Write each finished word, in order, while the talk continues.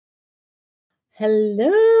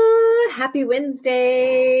Hello, happy Wednesday.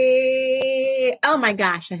 Oh my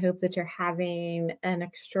gosh, I hope that you're having an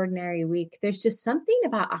extraordinary week. There's just something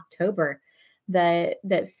about October that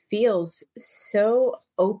feels so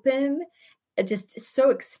open, just so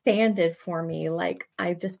expanded for me. Like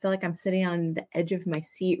I just feel like I'm sitting on the edge of my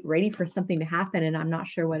seat ready for something to happen and I'm not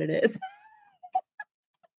sure what it is.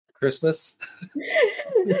 Christmas?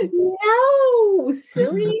 No,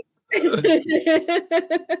 silly.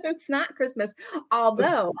 It's not Christmas,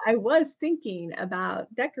 although I was thinking about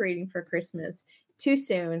decorating for Christmas. Too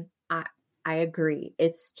soon. I agree.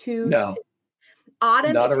 It's too soon.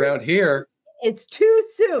 Autumn, not around here. It's too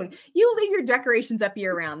soon. You leave your decorations up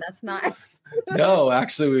year round. That's not. No,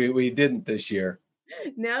 actually, we didn't this year.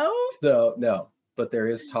 No? No. But there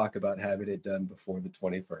is talk about having it done before the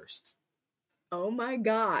 21st. Oh my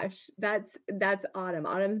gosh, that's Autumn.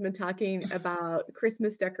 Autumn's been talking about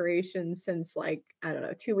Christmas decorations since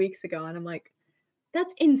 2 weeks ago. And I'm like,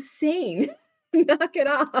 that's insane. Knock it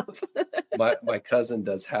off. My cousin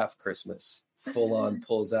does half Christmas, full on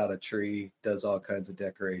pulls out a tree, does all kinds of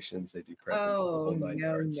decorations. They do presents, the whole nine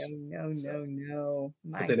yards. No.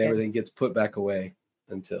 But then everything gets put back away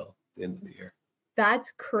until the end of the year.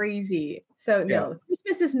 That's crazy. So no,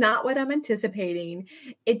 Christmas is not what I'm anticipating.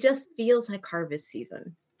 It just feels like harvest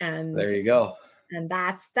season. And there you go. And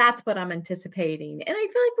that's what I'm anticipating. And I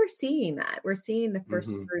feel like we're seeing that. We're seeing the first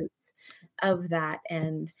fruits of that.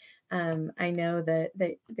 And I know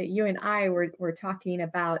that you and I were talking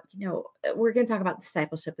about, we're going to talk about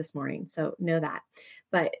discipleship this morning. So know that.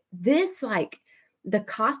 But this, the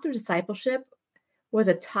cost of discipleship was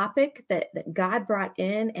a topic that God brought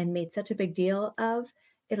in and made such a big deal of.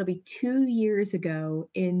 It'll be 2 years ago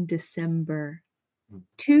in December.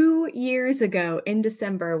 2 years ago in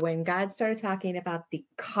December when God started talking about the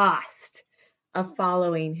cost of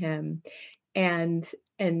following him. And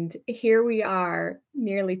here we are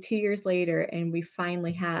nearly 2 years later, and we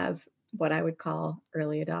finally have what I would call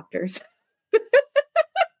early adopters.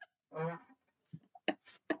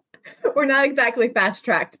 We're not exactly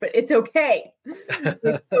fast-tracked, but it's okay.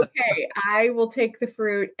 It's okay. I will take the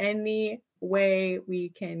fruit any way we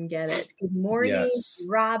can get it. Good morning,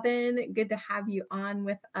 Robin. Good to have you on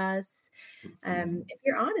with us. If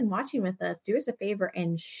you're on and watching with us, do us a favor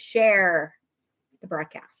and share the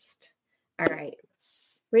broadcast. All right.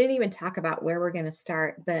 We didn't even talk about where we're going to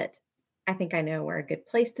start, but I think I know where a good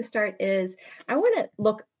place to start is. I want to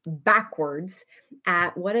look backwards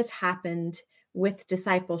at what has happened with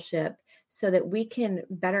discipleship so that we can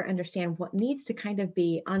better understand what needs to kind of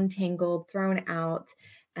be untangled, thrown out,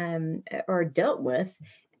 or dealt with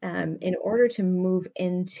in order to move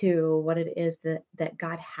into what it is that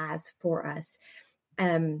God has for us.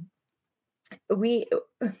 We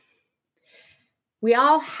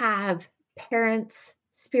all have parents,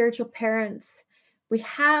 spiritual parents. We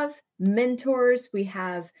have mentors, we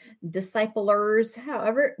have disciplers,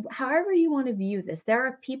 however you want to view this. There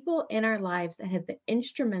are people in our lives that have been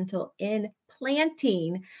instrumental in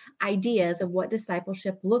planting ideas of what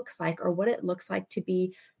discipleship looks like or what it looks like to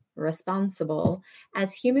be responsible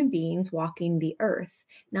as human beings walking the earth.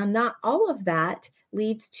 Now, not all of that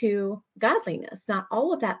leads to godliness. Not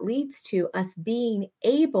all of that leads to us being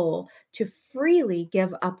able to freely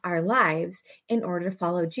give up our lives in order to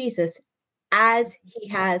follow Jesus as he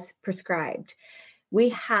has prescribed. We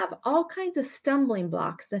have all kinds of stumbling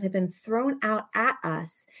blocks that have been thrown out at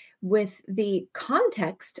us with the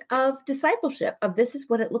context of discipleship, of this is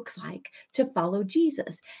what it looks like to follow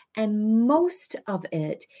Jesus. And most of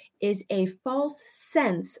it is a false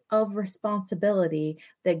sense of responsibility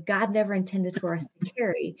that God never intended for us to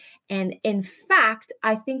carry. And in fact,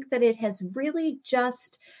 I think that it has really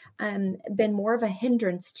just been more of a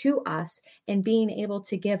hindrance to us in being able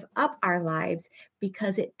to give up our lives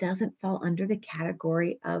because it doesn't fall under the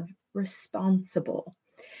category of responsible.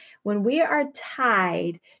 When we are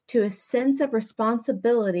tied to a sense of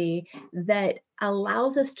responsibility that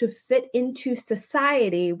allows us to fit into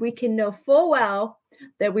society, we can know full well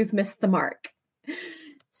that we've missed the mark.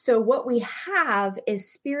 So what we have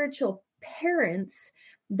is spiritual parents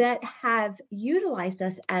that have utilized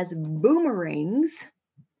us as boomerangs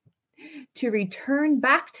to return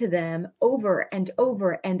back to them over and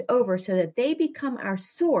over and over so that they become our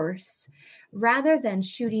source rather than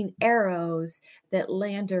shooting arrows that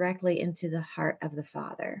land directly into the heart of the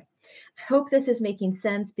Father. I hope this is making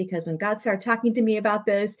sense because when God started talking to me about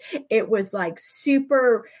this, it was like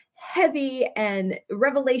super heavy and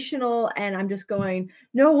revelational. And I'm just going,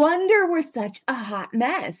 no wonder we're such a hot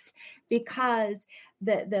mess because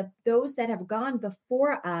those that have gone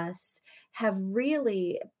before us have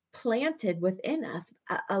really planted within us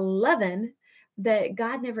a leaven that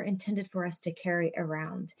God never intended for us to carry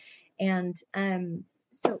around. And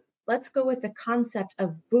so let's go with the concept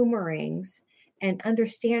of boomerangs and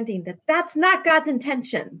understanding that that's not God's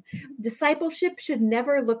intention. Discipleship should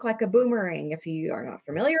never look like a boomerang. If you are not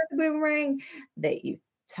familiar with the boomerang, that you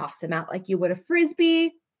toss them out like you would a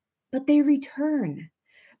frisbee, but they return.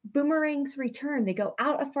 Boomerangs return. They go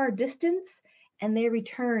out a far distance and they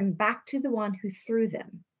return back to the one who threw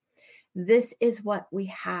them. This is what we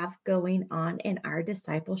have going on in our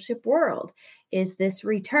discipleship world, is this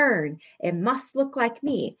return. It must look like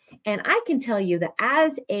me. And I can tell you that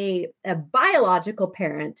as a biological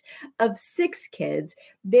parent of 6 kids,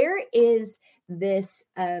 there is this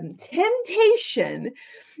temptation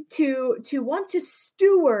to want to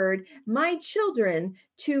steward my children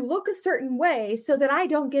to look a certain way so that I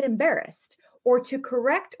don't get embarrassed, or to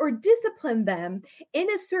correct or discipline them in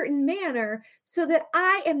a certain manner so that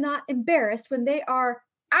I am not embarrassed when they are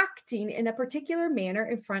acting in a particular manner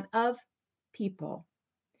in front of people.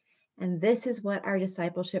 And this is what our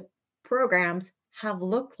discipleship programs have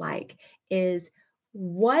looked like, is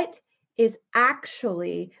what is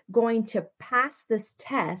actually going to pass this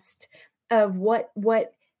test of what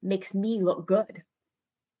makes me look good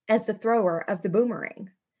as the thrower of the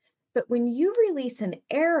boomerang. But when you release an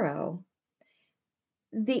arrow,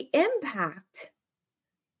 the impact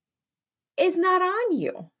is not on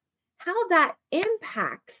you. How that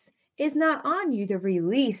impacts is not on you. The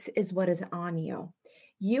release is what is on you.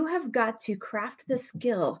 You have got to craft the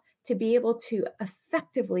skill to be able to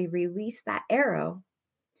effectively release that arrow.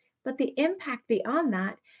 But the impact beyond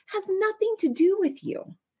that has nothing to do with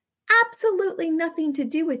you. Absolutely nothing to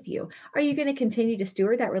do with you. Are you going to continue to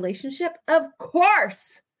steward that relationship? Of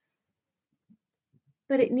course.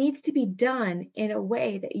 But it needs to be done in a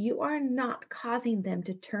way that you are not causing them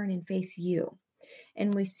to turn and face you.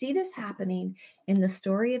 And we see this happening in the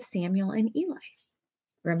story of Samuel and Eli.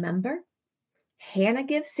 Remember, Hannah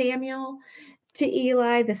gives Samuel to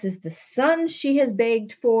Eli. This is the son she has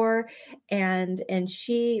begged for. And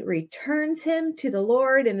she returns him to the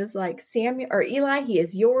Lord and is like, Samuel or Eli, he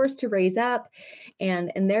is yours to raise up.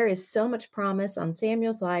 And there is so much promise on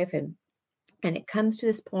Samuel's life. And it comes to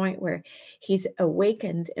this point where he's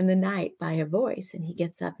awakened in the night by a voice, and he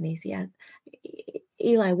gets up and he's, yeah,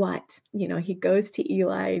 Eli, what? He goes to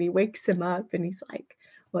Eli and he wakes him up and he's like,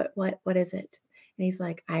 what is it? And he's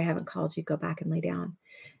like, I haven't called you. Go back and lay down.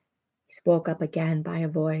 He's woke up again by a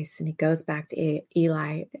voice, and he goes back to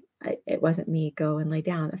Eli. It wasn't me. Go and lay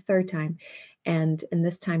down a third time. And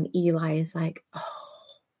this time Eli is like,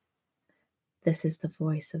 oh, this is the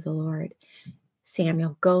voice of the Lord.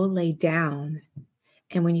 Samuel, go lay down.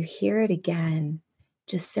 And when you hear it again,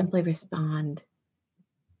 just simply respond,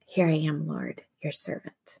 here I am, Lord, your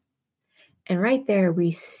servant. And right there,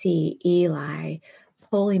 we see Eli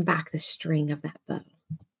pulling back the string of that bow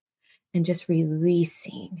and just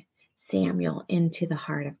releasing Samuel into the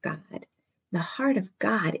heart of God. The heart of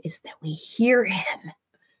God is that we hear him,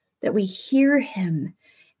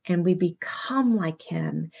 and we become like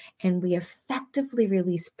him, and we effectively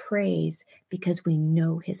release praise because we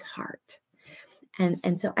know his heart.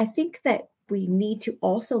 And so I think that we need to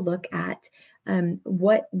also look at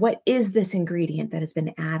what is this ingredient that has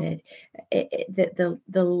been added, the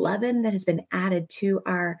leaven that has been added to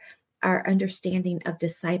our understanding of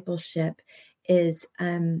discipleship is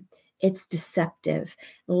it's deceptive.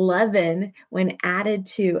 Leaven, when added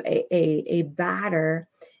to a batter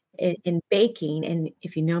in baking, and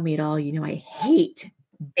if you know me at all, you know I hate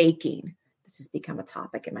baking. This has become a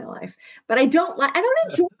topic in my life, but I don't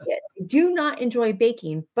enjoy it. I do not enjoy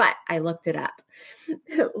baking, but I looked it up.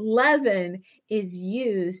 Leaven is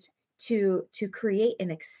used to create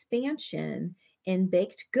an expansion in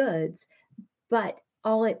baked goods, but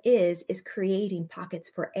all it is creating pockets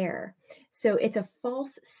for air. So it's a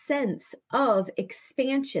false sense of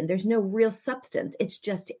expansion. There's no real substance. It's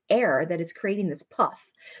just air that is creating this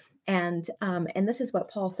puff. And this is what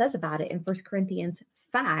Paul says about it in 1 Corinthians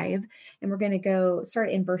 5. And we're going to go start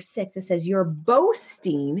in verse 6. It says, your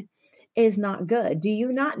boasting is not good. Do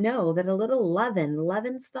you not know that a little leaven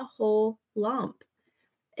leavens the whole lump?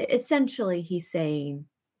 Essentially, he's saying,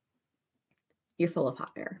 you're full of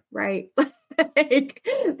hot air, right? Like,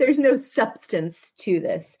 there's no substance to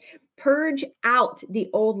this. Purge out the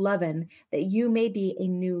old leaven, that you may be a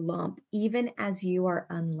new lump, even as you are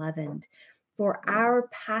unleavened. For our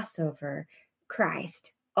Passover,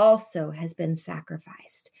 Christ also has been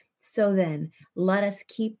sacrificed. So then, let us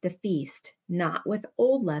keep the feast, not with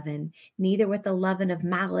old leaven, neither with the leaven of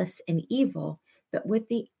malice and evil, but with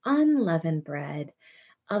the unleavened bread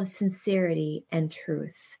of sincerity and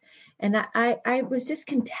truth. And I was just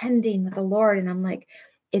contending with the Lord, and I'm like,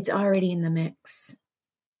 it's already in the mix.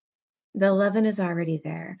 The leaven is already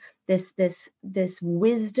there. This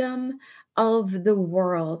wisdom of the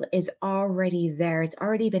world is already there. It's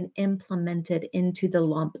already been implemented into the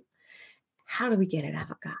lump. How do we get it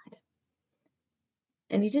out, God?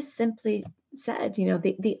 And he just simply said,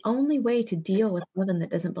 the only way to deal with leaven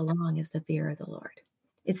that doesn't belong is the fear of the Lord.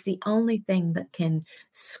 It's the only thing that can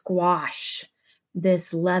squash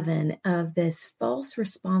this leaven of this false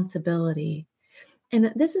responsibility.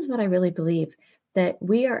 And this is what I really believe, that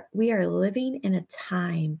we are living in a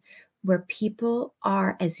time where people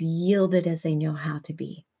are as yielded as they know how to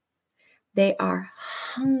be. They are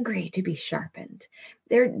hungry to be sharpened.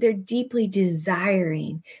 They're deeply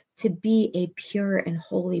desiring to be a pure and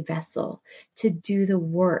holy vessel, to do the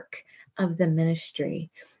work of the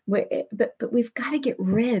ministry. But we've got to get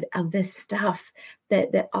rid of this stuff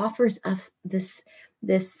that offers us this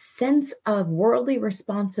sense of worldly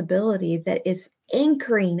responsibility that is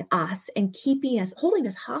anchoring us and keeping us, holding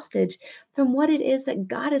us hostage from what it is that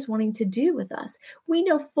God is wanting to do with us. We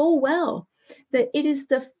know full well that it is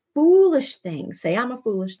the foolish things. Say, I'm a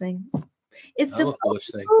foolish thing. It's the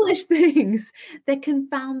foolish things that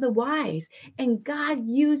confound the wise. And God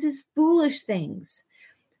uses foolish things.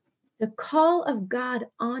 The call of God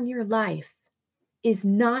on your life is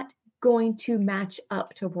not going to match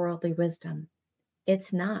up to worldly wisdom.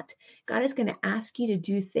 It's not. God is going to ask you to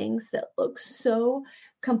do things that look so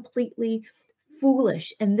completely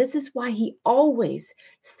foolish. And this is why he always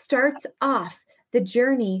starts off the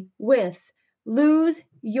journey with lose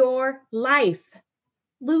your life.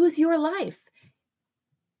 Lose your life.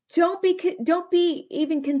 Don't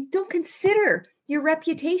consider your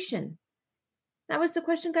reputation. That was the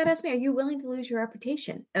question God asked me. Are you willing to lose your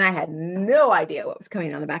reputation? And I had no idea what was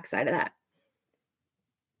coming on the backside of that.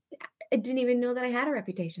 I didn't even know that I had a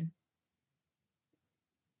reputation.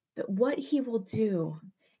 But what he will do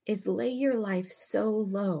is lay your life so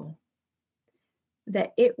low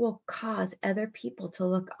that it will cause other people to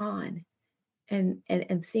look on and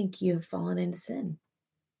think you have fallen into sin.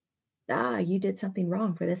 You did something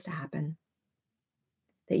wrong for this to happen.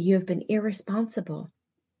 That you have been irresponsible.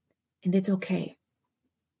 And it's okay.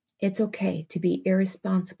 It's okay to be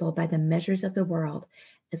irresponsible by the measures of the world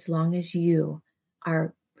as long as you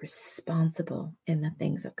are responsible in the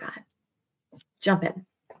things of God. Jump in.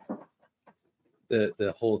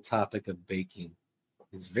 The whole topic of baking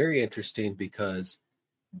is very interesting because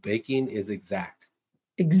baking is exact.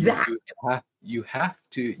 You have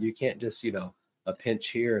to, you can't just, a pinch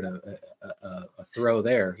here and a throw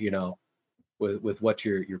there, with what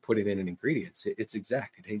you're putting in ingredients. It's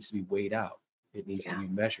exact. It needs to be weighed out. It needs to be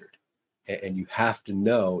measured. And you have to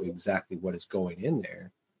know exactly what is going in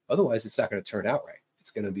there. Otherwise, it's not going to turn out right. It's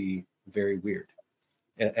going to be very weird.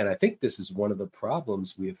 And I think this is one of the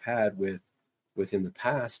problems we have had within the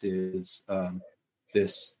past is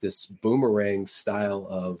this boomerang style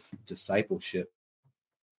of discipleship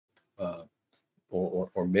or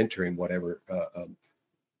mentoring, whatever,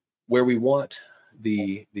 where we want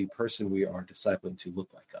the person we are discipling to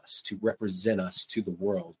look like us, to represent us to the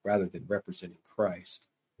world rather than representing Christ.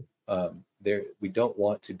 We don't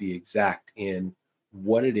want to be exact in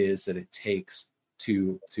what it is that it takes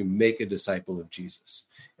to make a disciple of Jesus,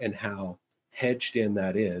 and how hedged in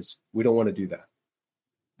that is. We don't want to do that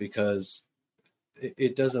because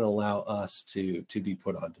it doesn't allow us to be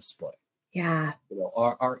put on display. Yeah.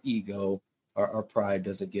 Our ego, our pride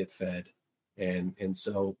doesn't get fed. And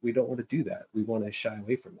so we don't want to do that. We want to shy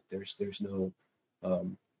away from it. There's no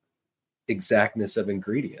exactness of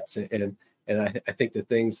ingredients. And I think the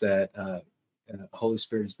things that Holy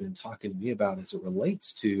Spirit has been talking to me about as it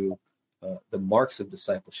relates to the marks of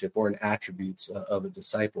discipleship or an attributes of a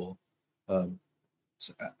disciple,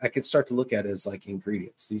 so I could start to look at it as like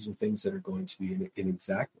ingredients. These are things that are going to be in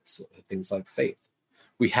exactness, things like faith.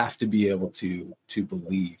 We have to be able to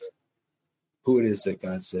believe who it is that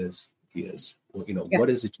God says he is. Well,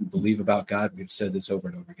 what is it you believe about God? We've said this over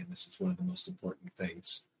and over again. This is one of the most important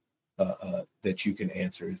things that you can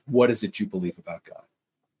answer is, what is it you believe about God?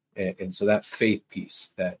 And so that faith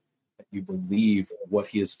piece, that you believe what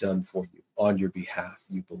he has done for you on your behalf.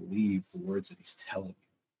 You believe the words that he's telling you,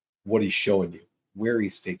 what he's showing you, where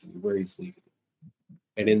he's taking you, where he's leading you.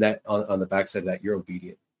 And in that, on the backside of that, you're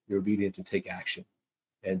obedient. You're obedient to take action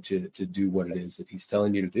and to do what it is that he's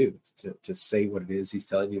telling you to do, to say what it is he's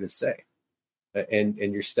telling you to say. And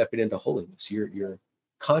you're stepping into holiness. Your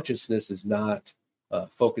consciousness is not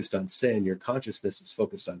focused on sin. Your consciousness is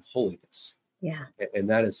focused on holiness. Yeah. And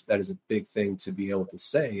that is a big thing to be able to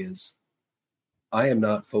say is, I am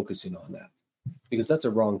not focusing on that, because that's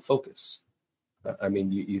a wrong focus. I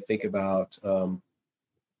mean, you think about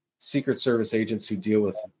Secret Service agents who deal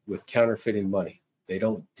with counterfeiting money. They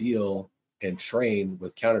don't deal and train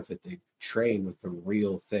with counterfeit. They train with the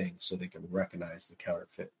real thing so they can recognize the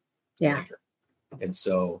counterfeit later. And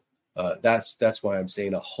so that's why I'm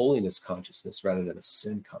saying a holiness consciousness rather than a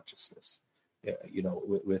sin consciousness.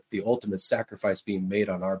 With the ultimate sacrifice being made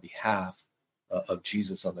on our behalf of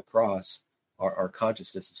Jesus on the cross, our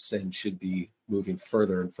consciousness of sin should be moving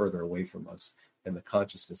further and further away from us, and the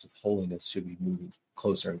consciousness of holiness should be moving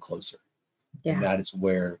closer and closer. And that is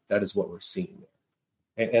what we're seeing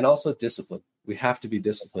there. And also discipline. We have to be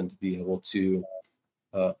disciplined to be able to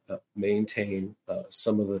maintain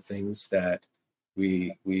some of the things that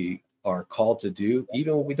we are called to do,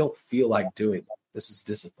 even when we don't feel like doing them. This is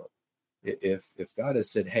discipline. If God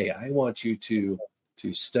has said, hey, I want you to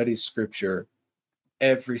study scripture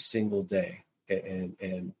every single day,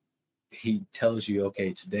 and he tells you,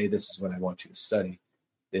 okay, today this is what I want you to study,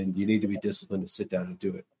 then you need to be disciplined to sit down and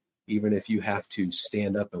do it, even if you have to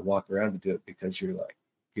stand up and walk around to do it because you're like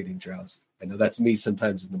getting drowsy. I know that's me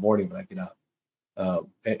sometimes in the morning when I get up.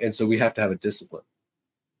 And so we have to have a discipline.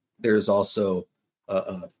 There's also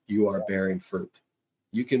you are bearing fruit.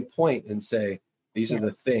 You can point and say, these are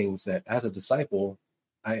the things that as a disciple,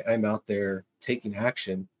 I'm out there taking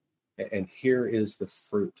action, and here is the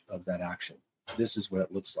fruit of that action. This is what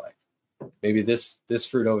it looks like. Maybe this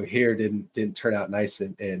fruit over here didn't turn out nice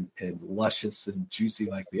and luscious and juicy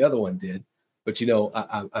like the other one did, but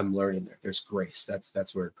I'm learning there. There's grace.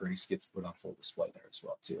 That's where grace gets put on full display there as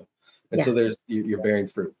well too. And so you're bearing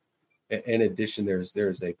fruit. In addition,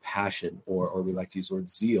 there's a passion, or we like to use the word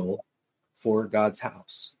zeal, for God's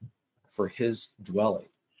house, for his dwelling.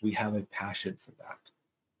 We have a passion for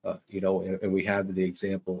that. And we have the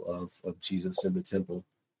example of Jesus in the temple.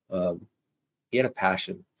 He had a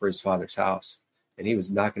passion for his Father's house, and he was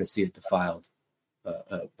not going to see it defiled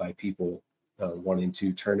by people wanting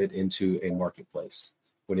to turn it into a marketplace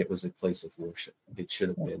when it was a place of worship. It should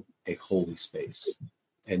have been a holy space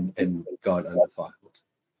and gone undefiled.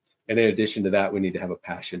 And in addition to that, we need to have a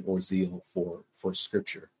passion or zeal for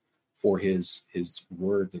Scripture, for his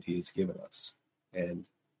word that he has given us. And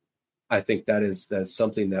I think that's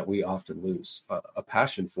something that we often lose. A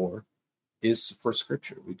passion for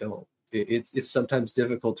Scripture. We don't. It's sometimes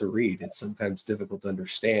difficult to read. It's sometimes difficult to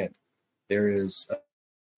understand. There is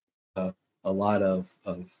a lot of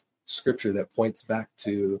Scripture that points back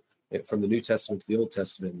to from the New Testament to the Old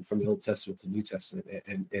Testament, and from the Old Testament to the New Testament,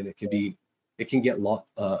 and it can get lost.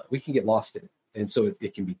 We can get lost in it, and so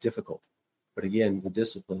it can be difficult. But again, the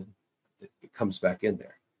discipline, it comes back in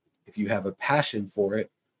there. If you have a passion for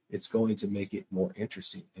it, it's going to make it more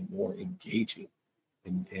interesting and more engaging,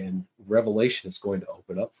 and revelation is going to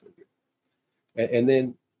open up for you. And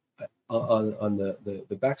then on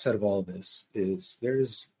the backside of all of this is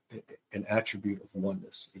there's an attribute of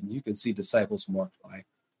oneness, and you can see disciples marked by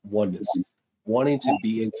oneness, wanting to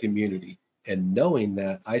be in community and knowing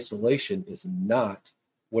that isolation is not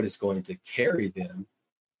what is going to carry them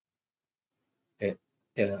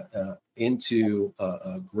into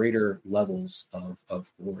greater levels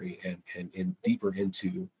of glory and deeper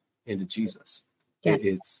into Jesus.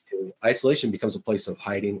 Isolation becomes a place of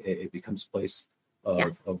hiding. It becomes a place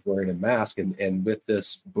of wearing a mask. And with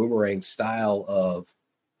this boomerang style of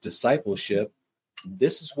discipleship,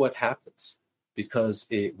 this is what happens, because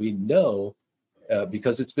we know,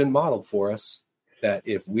 because it's been modeled for us, that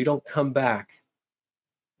if we don't come back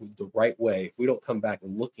the right way, if we don't come back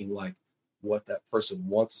looking like what that person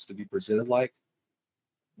wants us to be presented like,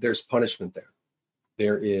 there's punishment there.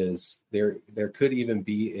 There could even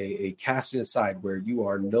be a casting aside where you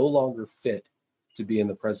are no longer fit to be in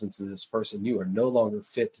the presence of this person. You are no longer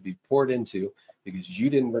fit to be poured into because you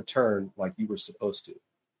didn't return like you were supposed to.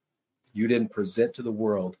 You didn't present to the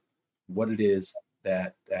world what it is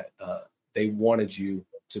that they wanted you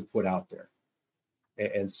to put out there.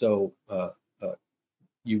 And so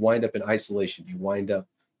you wind up in isolation. You wind up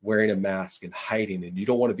wearing a mask and hiding, and you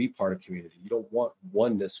don't want to be part of community. You don't want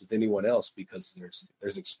oneness with anyone else because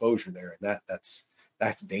there's exposure there, and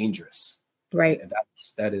that's dangerous. Right. And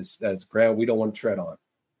that is ground we don't want to tread on,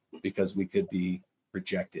 because we could be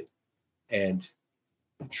rejected. And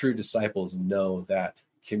true disciples know that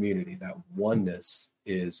community, that oneness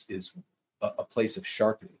is a place of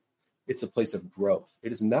sharpening. It's a place of growth.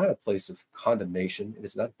 It is not a place of condemnation. It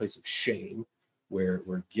is not a place of shame where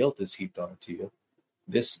guilt is heaped onto you.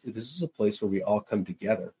 This is a place where we all come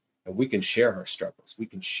together and we can share our struggles. We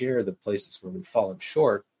can share the places where we've fallen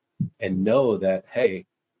short and know that, hey,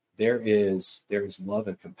 there is love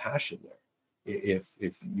and compassion there.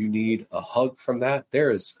 If you need a hug from that,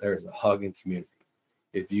 there is a hug in community.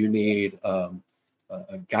 If you need a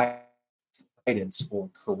guide guidance or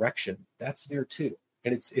correction, that's there too.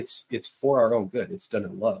 And it's for our own good. It's done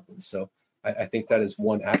in love. And so I think that is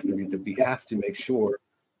one attribute that we have to make sure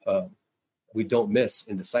we don't miss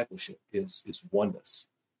in discipleship is oneness.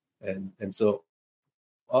 And so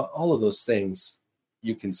all of those things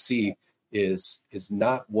you can see is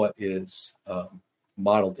not what is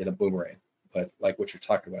modeled in a boomerang, but like what you're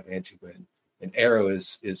talking about, Angie, when an arrow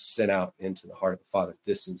is sent out into the heart of the Father,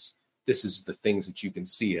 this is the things that you can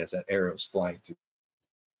see as that arrow is flying through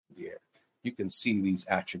the air. You can see these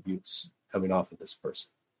attributes coming off of this person.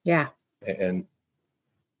 Yeah. And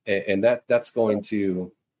that's going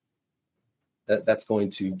to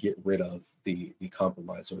get rid of the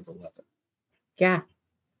compromise or the leaven. Yeah.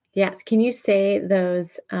 Yes. Can you say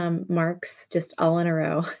those marks just all in a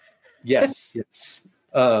row? Yes.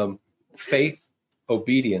 Faith,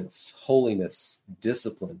 obedience, holiness,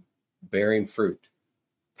 discipline, bearing fruit,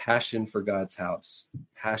 passion for God's house,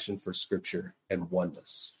 passion for Scripture, and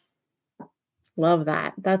oneness. Love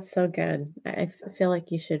that. That's so good. I feel like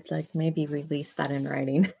you should maybe release that in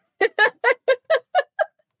writing.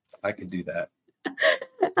 I could do that.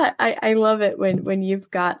 I love it when you've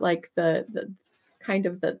got the kind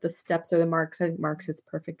of the steps or the marks. I think marks is a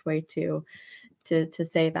perfect way to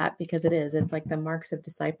say that, because it's like the marks of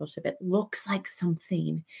discipleship. It looks like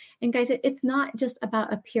something. And guys, it's not just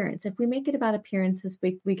about appearance. If we make it about appearances,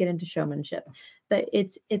 we get into showmanship, but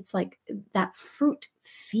it's like that fruit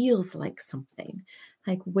feels like something.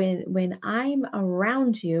 Like when I'm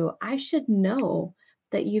around you, I should know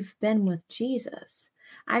that you've been with Jesus.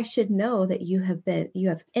 I should know that you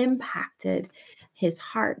have impacted his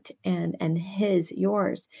heart and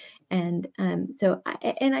yours. And so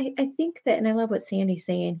I think that, and I love what Sandy's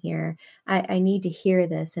saying here. I need to hear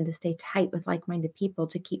this and to stay tight with like-minded people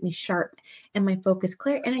to keep me sharp and my focus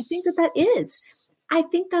clear. And I think I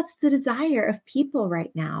think that's the desire of people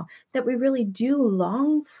right now, that we really do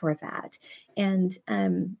long for that. And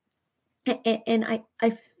I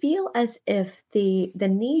feel as if the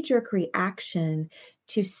knee-jerk reaction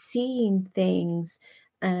to seeing things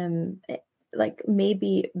like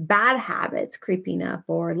maybe bad habits creeping up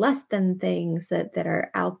or less than things that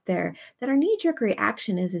are out there, that our knee-jerk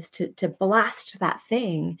reaction is to blast that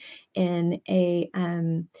thing in a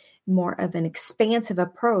more of an expansive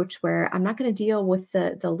approach, where I'm not going to deal with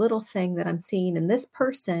the little thing that I'm seeing in this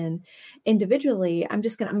person individually. I'm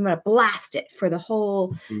going to blast it for the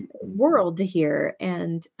whole world to hear.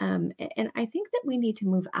 And I think that we need to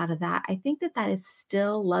move out of that. I think that is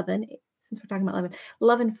still leaven. Since we're talking about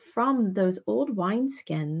leaven from those old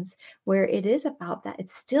wineskins, where it is about that,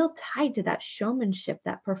 it's still tied to that showmanship,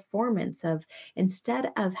 that performance of,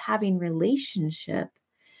 instead of having relationship,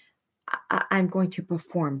 I'm going to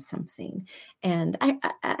perform something. And I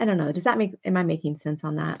don't know. Am I making sense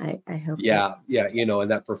on that? I hope. Yeah.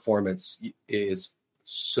 And that performance is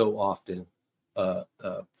so often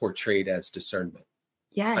portrayed as discernment.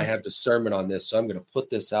 Yes. I have discernment on this, so I'm going to put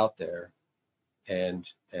this out there, and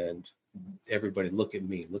everybody look at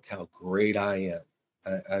me. Look how great I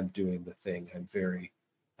am. I'm doing the thing. I'm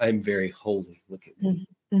very holy. Look at me.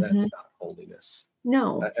 Mm-hmm. That's not holiness.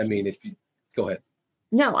 No. I mean, if you go ahead.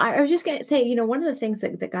 No, I was just going to say, one of the things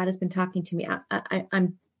that God has been talking to me,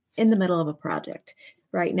 I'm in the middle of a project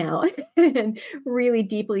right now and really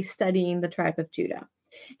deeply studying the tribe of Judah.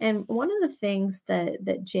 And one of the things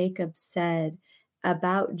that Jacob said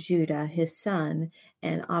about Judah, his son,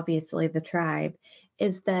 and obviously the tribe,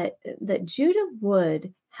 is that Judah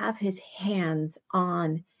would have his hands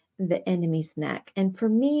on the enemy's neck. And for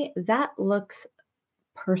me, that looks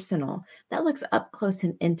personal. That looks up close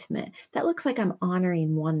and intimate. That looks like I'm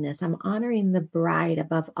honoring oneness. I'm honoring the bride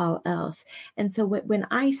above all else. And so when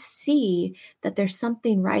I see that there's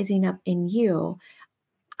something rising up in you,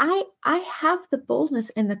 I have the boldness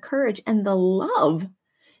and the courage and the love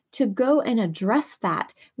to go and address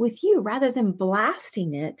that with you, rather than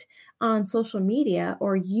blasting it on social media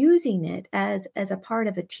or using it as a part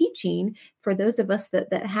of a teaching for those of us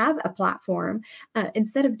that have a platform.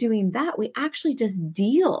 Instead of doing that, we actually just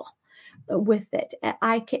deal with it.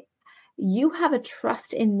 You have a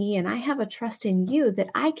trust in me and I have a trust in you, that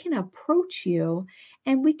I can approach you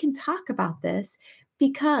and we can talk about this,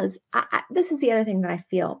 because this is the other thing that I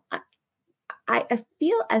feel. I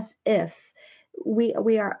feel as if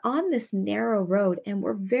we are on this narrow road, and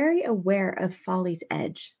we're very aware of folly's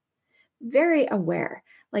edge, very aware.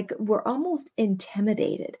 Like, we're almost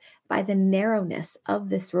intimidated by the narrowness of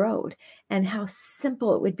this road and how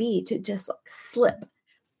simple it would be to just slip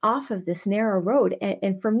off of this narrow road.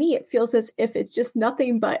 And for me, it feels as if it's just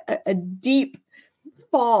nothing but a deep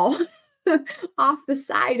fall off the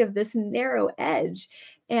side of this narrow edge.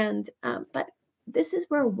 And but this is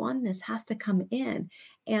where oneness has to come in.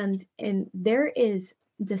 And there is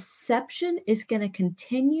deception is going to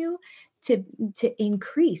continue to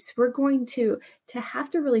increase. We're going to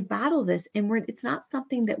have to really battle this. And it's not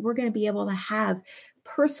something that we're going to be able to have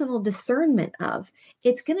personal discernment of.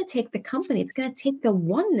 It's going to take the company. It's going to take the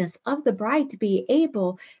oneness of the bride to be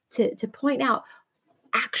able to point out,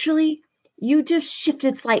 actually, you just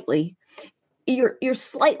shifted slightly. You're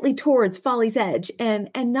slightly towards folly's edge, and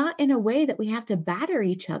not in a way that we have to batter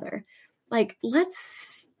each other. Like, let's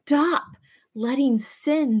stop letting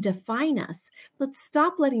sin define us. Let's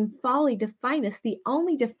stop letting folly define us. The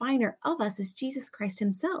only definer of us is Jesus Christ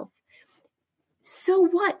himself. So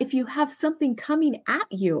what if you have something coming at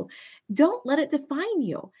you? Don't let it define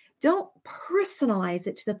you. Don't personalize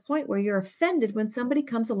it to the point where you're offended when somebody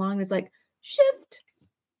comes along and is like, shift.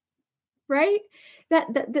 Right?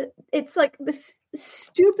 That it's like this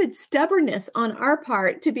stupid stubbornness on our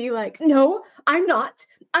part to be like, no, I'm not.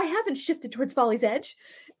 I haven't shifted towards folly's edge.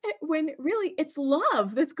 When really it's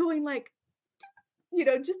love that's going like,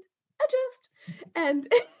 just adjust. And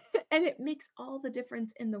and it makes all the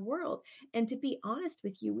difference in the world. And to be honest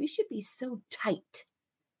with you, we should be so tight.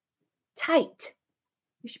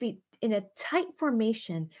 We should be in a tight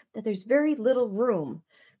formation that there's very little room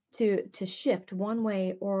to shift one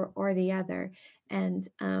way or the other. And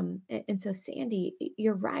so Sandy,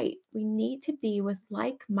 you're right. We need to be with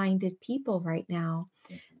like-minded people right now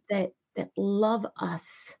that love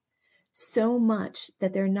us so much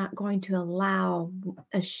that they're not going to allow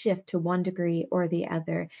a shift to one degree or the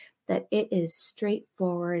other, that it is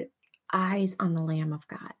straightforward, eyes on the Lamb of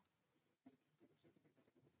God.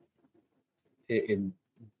 In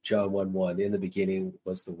John 1:1, in the beginning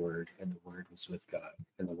was the Word, and the Word was with God,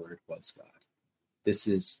 and the Word was God. This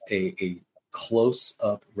is a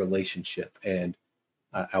close-up relationship. And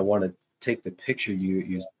I want to take the picture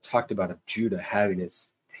you talked about of Judah having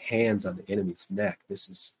its hands on the enemy's neck. This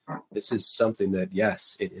is something that,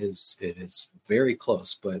 yes, it is very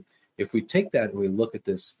close. But if we take that and we look at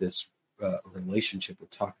this relationship we're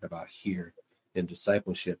talking about here in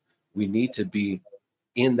discipleship, we need to be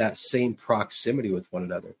in that same proximity with one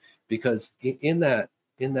another, because in that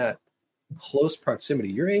close proximity,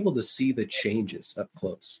 you're able to see the changes up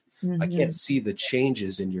close. Mm-hmm. I can't see the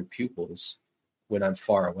changes in your pupils when I'm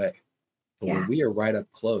far away, but when we are right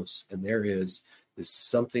up close and there is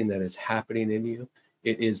something that is happening in you,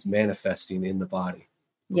 it is manifesting in the body.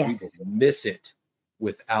 Yes. We will miss it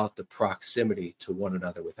without the proximity to one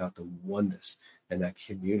another, without the oneness and that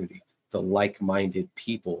community, the like-minded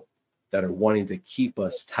people that are wanting to keep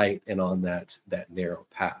us tight and on that narrow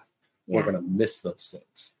path. Yeah. We're going to miss those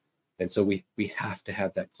things. And so we have to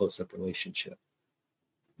have that close-up relationship.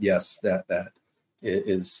 Yes, that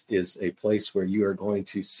is a place where you are going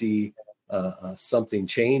to see something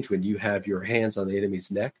change when you have your hands on the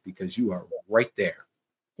enemy's neck, because you are right there.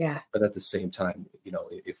 Yeah. But at the same time,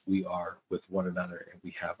 if we are with one another and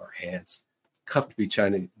we have our hands cupped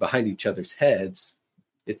behind each other's heads,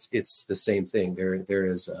 it's the same thing. There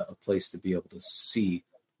is a place to be able to see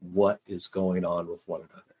what is going on with one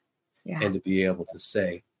another, and to be able to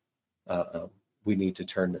say, we need to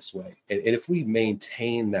turn this way. And if we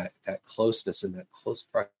maintain that closeness and that close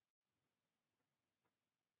proximity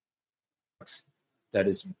that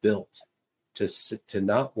is built to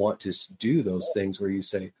not want to do those things where you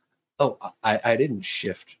say, oh, I didn't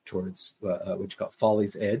shift towards what you call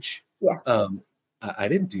folly's edge. Yeah. I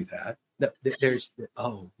didn't do that. No, there's,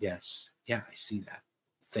 oh, yes. Yeah, I see that.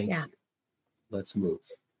 Thank you. Let's move.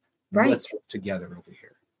 Right. Let's work together over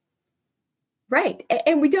here. Right.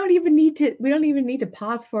 And we don't even need to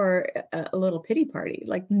pause for a little pity party.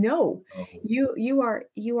 Like, no, you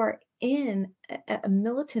are in a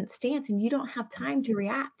militant stance, and you don't have time to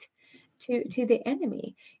react to the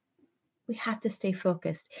enemy. We have to stay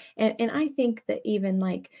focused. And I think that even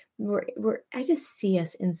like I just see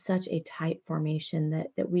us in such a tight formation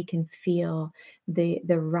that we can feel the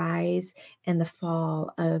rise and the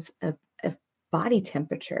fall of body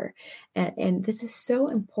temperature. And this is so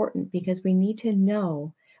important, because we need to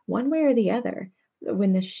know one way or the other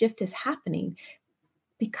when the shift is happening.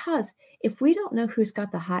 Because if we don't know who's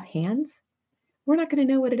got the hot hands, we're not going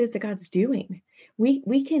to know what it is that God's doing.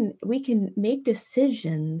 We can make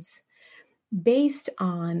decisions based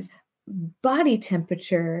on body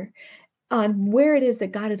temperature, on where it is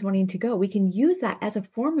that God is wanting to go. We can use that as a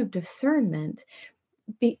form of discernment.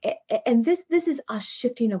 And this is us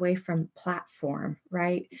shifting away from platform,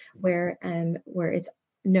 right? Where it's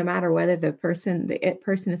no matter whether the person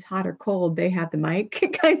is hot or cold, they have the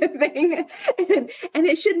mic kind of thing. And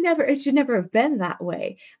it should never have been that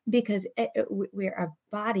way, because we're a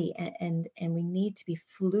body, and we need to be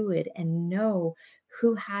fluid and know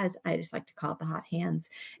who has, I just like to call it the hot hands.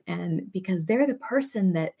 And because they're the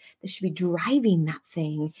person that should be driving that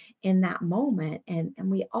thing in that moment. And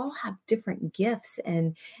we all have different gifts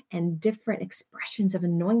and different expressions of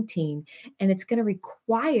anointing. And it's going to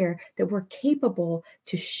require that we're capable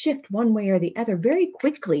to shift one way or the other very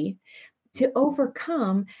quickly to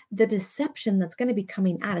overcome the deception that's going to be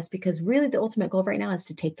coming at us. Because really the ultimate goal right now is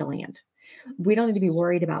to take the land. We don't need to be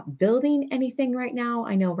worried about building anything right now.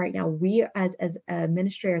 I know right now we as a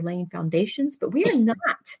ministry are laying foundations, but we are not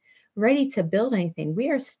ready to build anything. We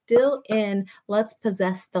are still in let's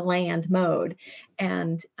possess the land mode.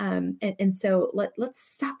 And so let's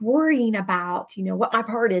stop worrying about, what my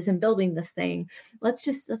part is in building this thing. Let's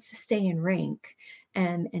just stay in rank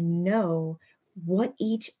and know what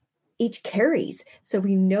each carries, so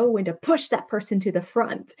we know when to push that person to the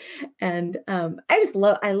front. And I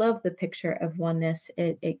love the picture of oneness.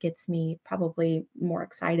 It gets me probably more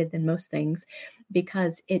excited than most things,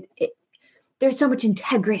 because there's so much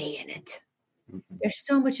integrity in it. There's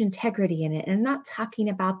so much integrity in it. And I'm not talking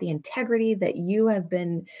about the integrity that you have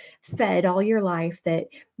been fed all your life, that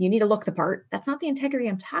you need to look the part. That's not the integrity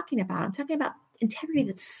I'm talking about. I'm talking about integrity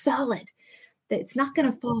that's solid, that it's not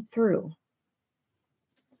going to fall through.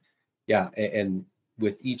 Yeah. And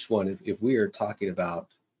with each one, if we are talking about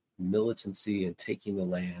militancy and taking the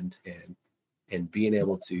land and being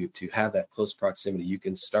able to have that close proximity, you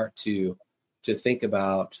can start to think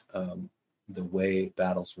about the way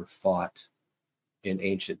battles were fought in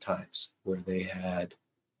ancient times, where they had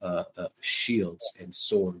shields and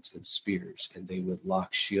swords and spears, and they would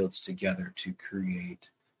lock shields together to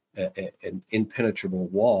create an impenetrable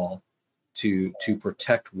wall to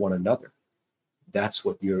protect one another. That's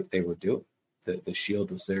what they were doing. The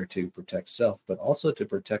shield was there to protect self, but also to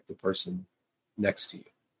protect the person next to you.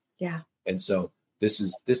 Yeah. And so this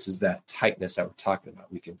is that tightness that we're talking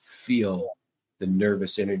about. We can feel the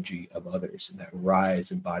nervous energy of others and that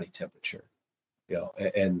rise in body temperature.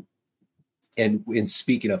 And in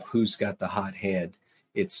speaking of who's got the hot hand,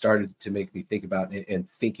 it started to make me think about it, and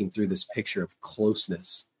thinking through this picture of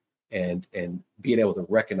closeness and being able to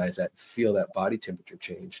recognize that, feel that body temperature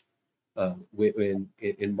change. When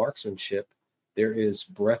in marksmanship, there is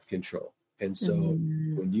breath control. And so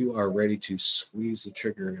when you are ready to squeeze the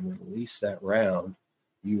trigger and release that round,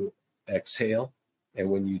 you exhale. And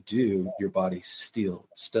when you do, your body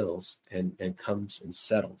stills and comes and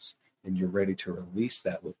settles, and you're ready to release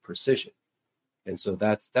that with precision. And so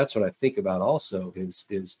that's what I think about also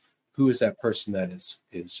is who is that person that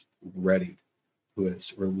is ready, who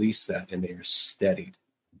has released that and they are steadied.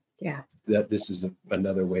 Yeah. That this is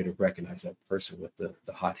another way to recognize that person with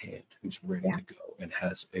the hot hand, who's ready to go and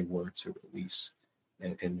has a word to release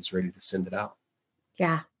and is ready to send it out.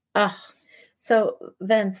 Yeah. So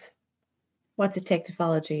Vince, what's it take to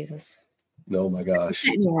follow Jesus? Oh my gosh.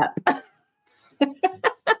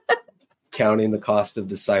 Counting the cost of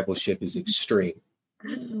discipleship is extreme.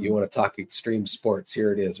 You want to talk extreme sports?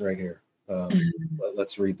 Here it is right here.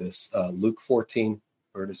 Let's read this. Luke 14,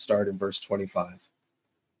 we're to start in verse 25.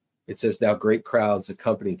 It says, "Now great crowds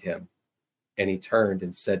accompanied him, and he turned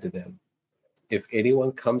and said to them, 'If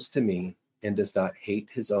anyone comes to me and does not hate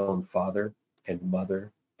his own father and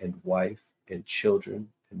mother and wife and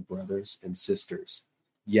children and brothers and sisters,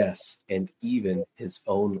 yes, and even his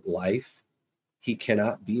own life, he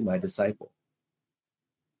cannot be my disciple.'"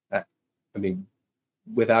 I mean,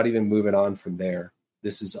 without even moving on from there,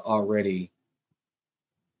 this is already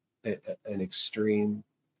an extreme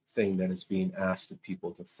thing that is being asked of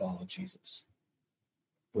people to follow Jesus.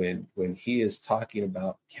 When he is talking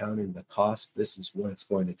about counting the cost, this is what it's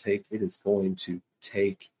going to take. It is going to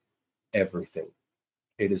take everything.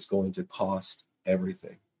 It is going to cost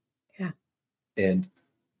everything. Yeah. And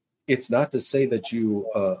it's not to say that you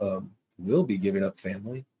will be giving up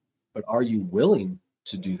family, but are you willing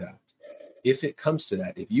to do that? If it comes to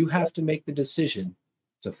that, if you have to make the decision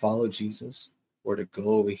to follow Jesus or to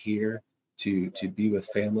go over here to be with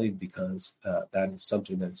family because that is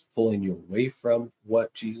something that is pulling you away from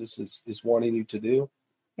what Jesus is wanting you to do,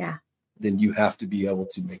 then you have to be able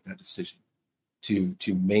to make that decision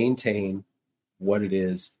to maintain what it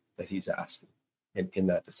is that he's asking in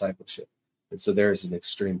that discipleship. And so there is an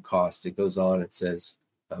extreme cost. It goes on, it says,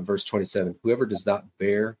 verse 27, "Whoever does not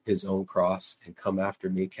bear his own cross and come after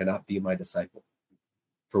me cannot be my disciple.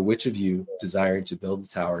 For which of you, desiring to build a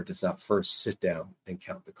tower, does not first sit down and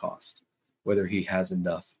count the cost, whether he has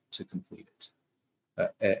enough to complete it?"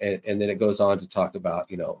 And then it goes on to talk about,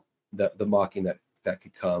 the mocking that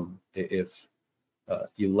could come if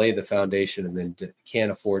you lay the foundation and then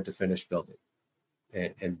can't afford to finish building,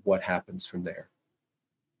 and what happens from there.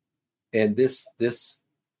 And this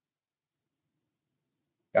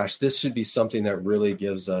should be something that really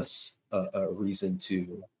gives us a reason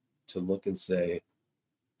to look and say,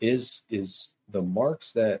 is the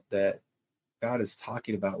marks that God is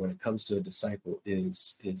talking about when it comes to a disciple,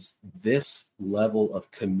 is this level of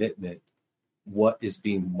commitment what is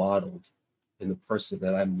being modeled in the person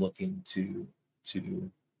that I'm looking to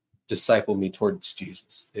disciple me towards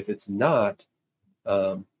Jesus? If it's not,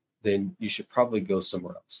 then you should probably go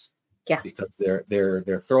somewhere else. Yeah. Because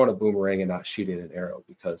they're throwing a boomerang and not shooting an arrow,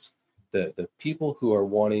 because the people who are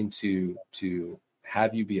wanting to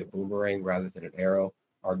have you be a boomerang rather than an arrow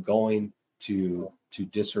are going to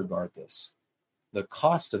disregard this. The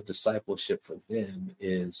cost of discipleship for them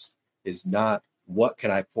is not what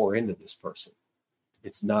can I pour into this person.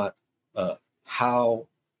 It's not how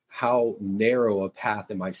narrow a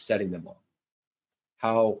path am I setting them on.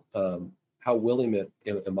 How willing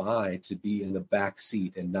am I to be in the back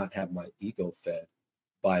seat and not have my ego fed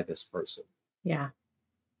by this person? Yeah.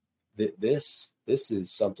 This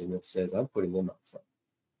is something that says I'm putting them up front.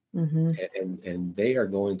 Mm-hmm. And they are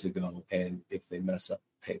going to go, and if they mess up,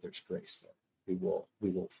 hey, there's grace there. We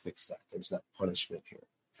will fix that. There's not punishment here.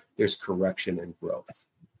 There's correction and growth.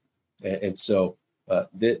 And so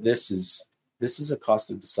this is a cost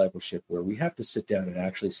of discipleship where we have to sit down and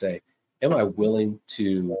actually say, am I willing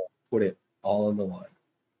to put it all on the line?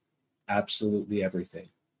 Absolutely everything.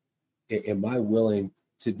 Am I willing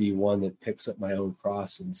to be one that picks up my own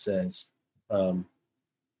cross and says,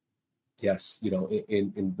 yes,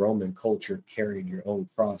 in Roman culture, carrying your own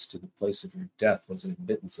cross to the place of your death was an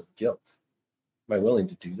admittance of guilt. Am I willing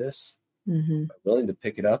to do this? Mm-hmm. Am I willing to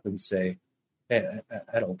pick it up and say, hey,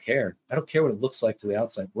 I don't care. I don't care what it looks like to the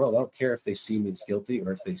outside world. I don't care if they see me as guilty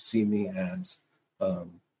or if they see me as,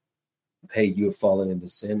 hey, you have fallen into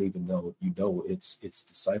sin, even though it's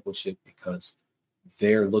discipleship, because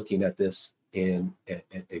they're looking at this in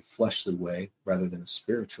a fleshly way rather than a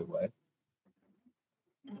spiritual way.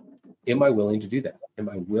 Am I willing to do that? Am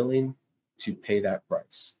I willing to pay that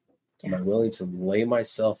price? Yeah. Am I willing to lay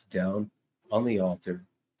myself down on the altar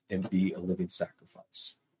and be a living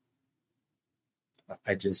sacrifice?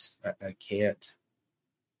 I can't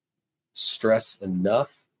stress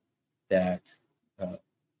enough that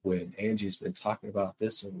when Angie's been talking about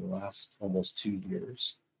this over the last almost 2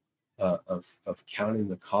 years of counting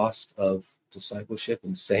the cost of discipleship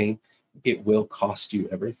and saying it will cost you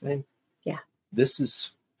everything. Yeah. This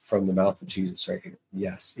is from the mouth of Jesus right here.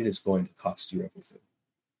 Yes, it is going to cost you everything.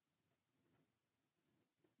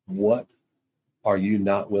 What are you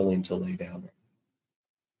not willing to lay down right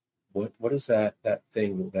now? What is that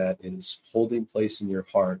thing that is holding place in your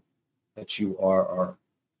heart that you are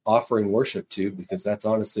offering worship to? Because that's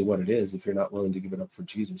honestly what it is. If you're not willing to give it up for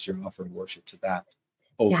Jesus, you're offering worship to that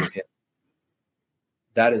over him.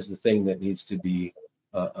 That is the thing that needs to be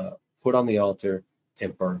put on the altar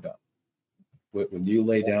and burned up. When you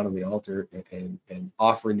lay down on the altar and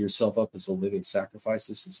offering yourself up as a living sacrifice,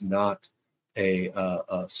 this is not a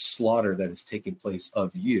slaughter that is taking place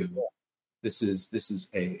of you. This is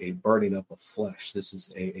a burning up of flesh. This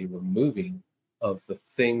is a removing of the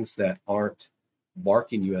things that aren't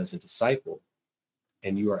marking you as a disciple.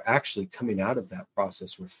 And you are actually coming out of that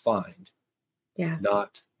process refined,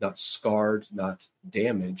 not scarred, not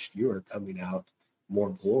damaged. You are coming out more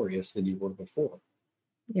glorious than you were before.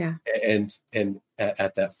 Yeah. And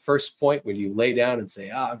at that first point, when you lay down and say,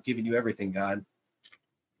 I'm giving you everything, God,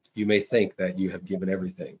 you may think that you have given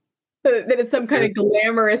everything. That it's some kind of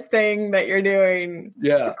glamorous thing that you're doing.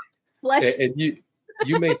 Yeah. Flesh. And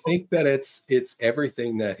you may think that it's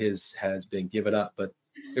everything that has been given up, but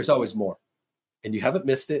there's always more. And you haven't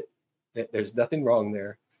missed it. There's nothing wrong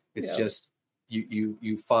there. It's just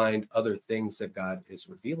you find other things that God is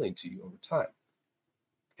revealing to you over time.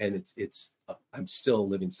 And it's I'm still a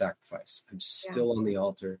living sacrifice. I'm still on the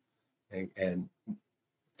altar. And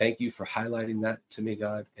thank you for highlighting that to me,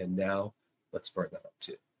 God. And now let's burn that up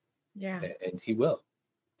too. Yeah. And he will.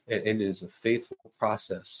 And it is a faithful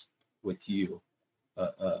process with you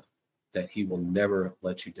that he will never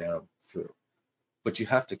let you down through. But you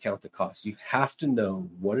have to count the cost. You have to know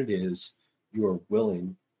what it is you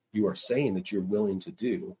are saying that you're willing to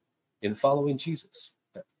do in following Jesus.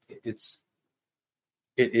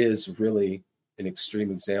 It is really an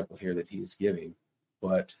extreme example here that he is giving,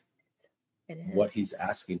 but what he's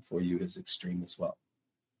asking for you is extreme as well.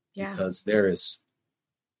 Yeah. Because there is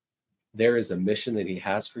a mission that he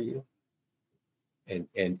has for you. And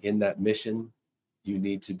in that mission, you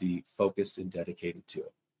need to be focused and dedicated to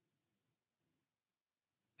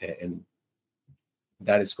it. And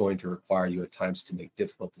that is going to require you at times to make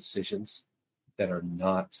difficult decisions that are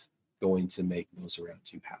not going to make those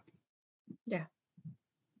around you happy. Yeah,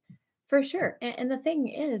 for sure. And the thing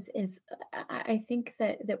is I think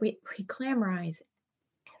that we glamorize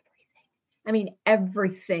everything. I mean,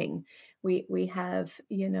 everything. We have,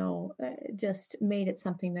 just made it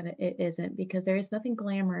something that it isn't, because there is nothing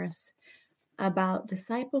glamorous about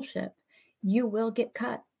discipleship. You will get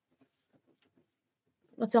cut.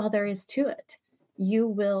 That's all there is to it. You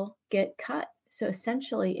will get cut. So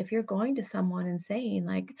essentially, if you're going to someone and saying,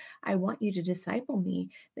 like, I want you to disciple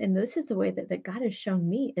me, and this is the way that God has shown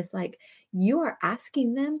me, is like, you are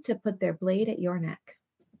asking them to put their blade at your neck.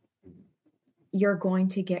 You're going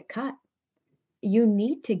to get cut. You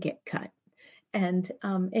need to get cut. And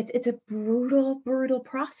it's a brutal, brutal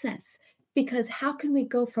process, because how can we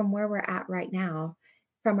go from where we're at right now,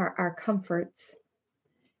 from our comforts,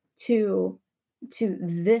 to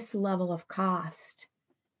this level of cost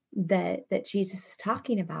that Jesus is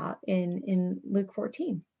talking about in Luke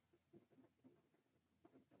 14?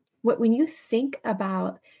 When you think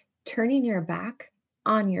about turning your back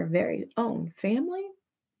on your very own family,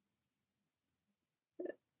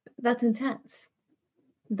 that's intense.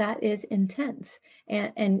 That is intense.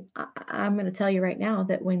 And I'm going to tell you right now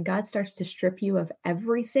that when God starts to strip you of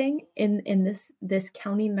everything in this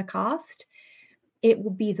counting the cost, it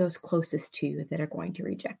will be those closest to you that are going to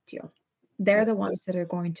reject you. They're the ones that are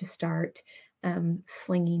going to start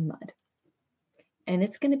slinging mud. And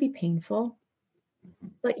it's going to be painful,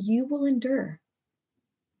 but you will endure.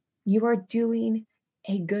 You are doing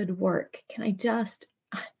a good work. Can I just,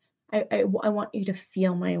 I want you to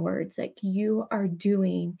feel my words. Like, you are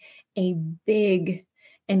doing a big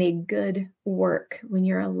and a good work when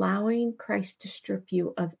you're allowing Christ to strip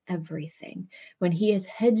you of everything, when he has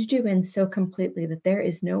hedged you in so completely that there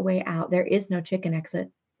is no way out. There is no chicken exit.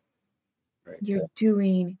 Right. You're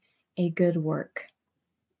doing a good work.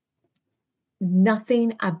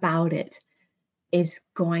 Nothing about it is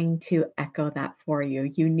going to echo that for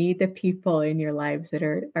you. You need the people in your lives that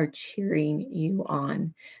are cheering you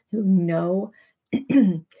on, who know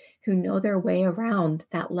who know their way around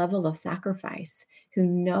that level of sacrifice, who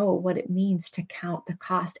know what it means to count the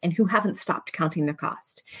cost, and who haven't stopped counting the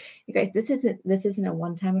cost. You guys, this isn't a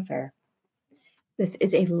one-time affair. This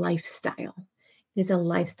is a lifestyle. It is a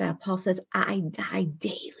lifestyle. Paul says, I die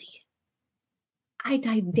daily. I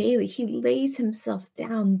die daily. He lays himself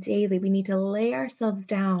down daily. We need to lay ourselves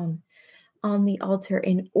down on the altar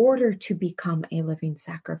in order to become a living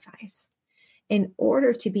sacrifice, in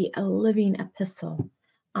order to be a living epistle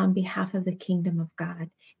on behalf of the kingdom of God,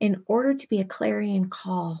 in order to be a clarion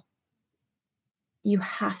call. You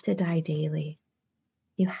have to die daily.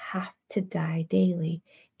 You have to die daily.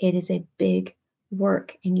 It is a big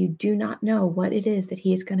work, and you do not know what it is that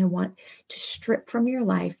he is going to want to strip from your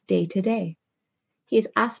life day to day. He has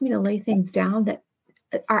asked me to lay things down that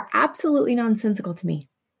are absolutely nonsensical to me.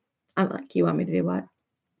 I'm like, you want me to do what?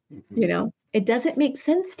 Mm-hmm. It doesn't make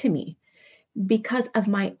sense to me because of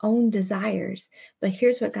my own desires. But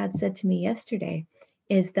here's what God said to me yesterday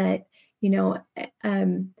is that,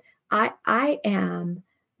 I am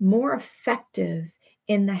more effective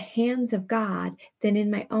in the hands of God than in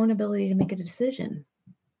my own ability to make a decision.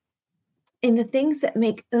 In the things that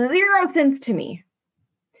make zero sense to me,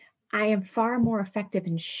 I am far more effective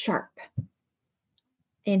and sharp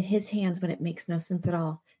in his hands when it makes no sense at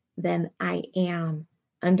all than I am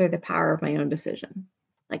under the power of my own decision.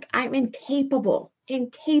 Like, I'm incapable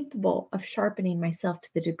of sharpening myself to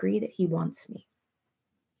the degree that he wants me.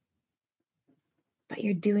 But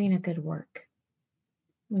you're doing a good work.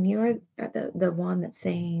 When you're the one that's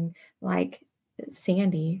saying, like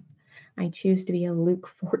Sandy, I choose to be a Luke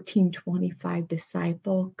 14:25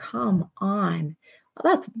 disciple. Come on.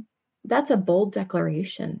 Well, that's a bold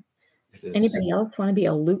declaration. Anybody else want to be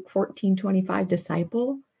a Luke 14:25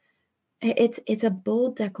 disciple? It's a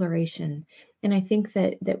bold declaration. And I think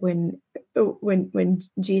that when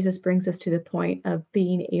Jesus brings us to the point of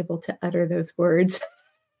being able to utter those words,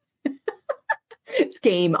 it's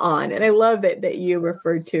game on. And I love that you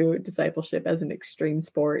referred to discipleship as an extreme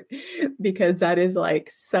sport, because that is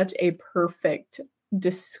like such a perfect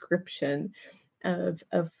description of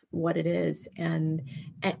what it is. And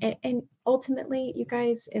ultimately, you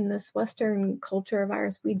guys, in this Western culture of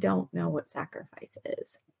ours, we don't know what sacrifice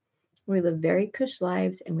is. We live very cush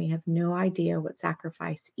lives, and we have no idea what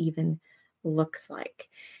sacrifice even looks like.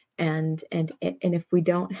 And if we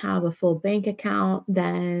don't have a full bank account,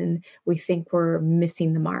 then we think we're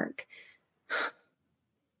missing the mark.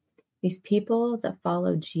 These people that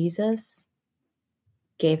follow Jesus,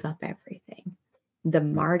 gave up everything. The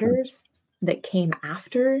martyrs that came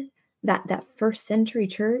after that first century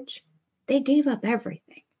church, they gave up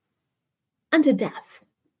everything unto death.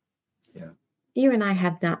 Yeah. You and I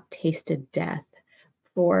have not tasted death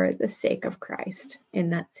for the sake of Christ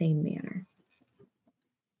in that same manner.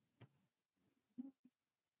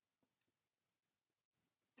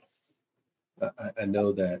 I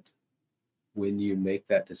know that when you make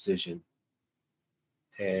that decision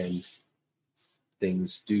and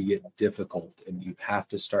things do get difficult and you have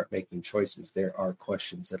to start making choices, there are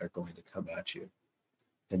questions that are going to come at you.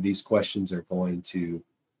 And these questions are going to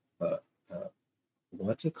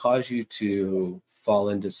want to cause you to fall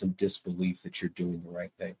into some disbelief that you're doing the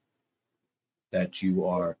right thing, that you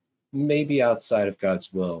are maybe outside of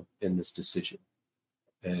God's will in this decision.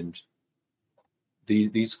 And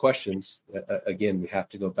these questions, again, we have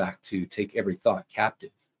to go back to take every thought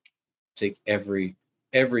captive, take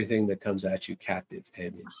everything that comes at you captive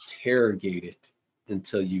and interrogate it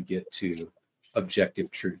until you get to objective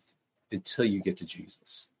truth, until you get to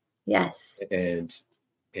Jesus. Yes. And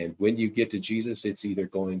when you get to Jesus, it's either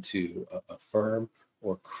going to affirm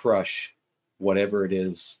or crush whatever it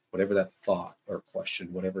is, whatever that thought or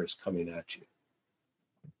question, whatever is coming at you.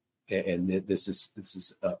 And this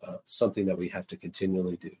is something that we have to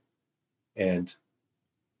continually do. And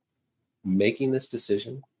making this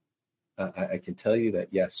decision, I can tell you that,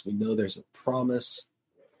 yes, we know there's a promise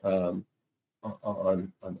on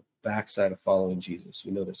the backside of following Jesus.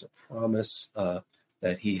 We know there's a promise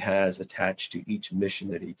that he has attached to each mission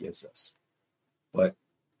that he gives us. But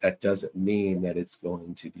that doesn't mean that it's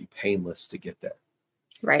going to be painless to get there.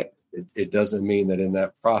 Right. It doesn't mean that in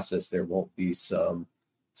that process there won't be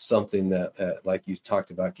something that, like you talked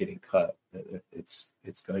about, getting cut. It's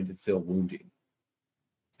going to feel wounding.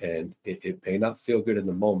 And it may not feel good in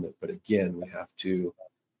the moment, but again,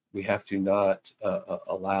 we have to not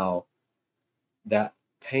allow that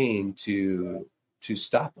pain to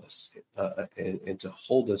stop us and to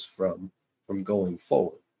hold us from going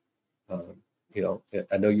forward.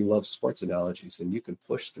 I know you love sports analogies, and you can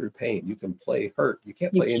push through pain. You can play hurt. You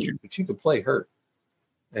can't play injured, but you can play hurt.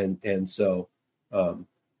 And so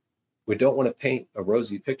we don't want to paint a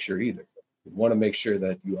rosy picture either. We want to make sure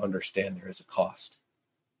that you understand there is a cost,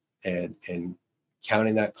 and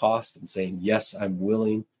counting that cost and saying, yes, I'm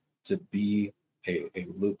willing to be a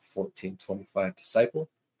Luke 14:25 disciple.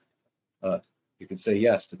 You can say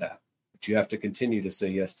yes to that, but you have to continue to say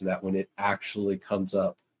yes to that when it actually comes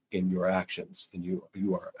up in your actions and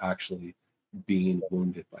you are actually being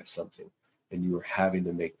wounded by something and you are having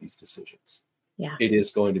to make these decisions. Yeah. It is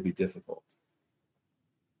going to be difficult,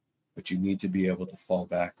 but you need to be able to fall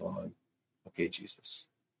back on, okay, Jesus,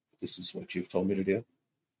 this is what you've told me to do.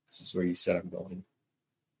 This is where you said I'm going.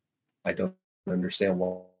 I don't understand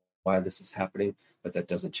why this is happening, but that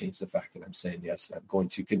doesn't change the fact that I'm saying yes, and I'm going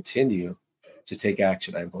to continue to take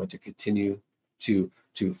action. I'm going to continue to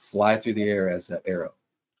fly through the air as that arrow.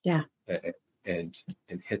 Yeah. And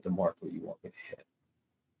hit the mark where you want me to hit.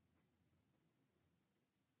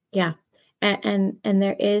 Yeah. And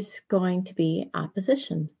there is going to be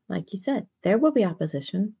opposition. Like you said, there will be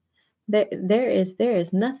opposition. There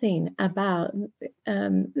is nothing about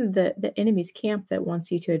the enemy's camp that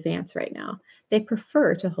wants you to advance right now. They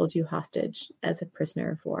prefer to hold you hostage as a prisoner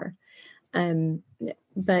of war.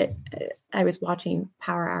 But I was watching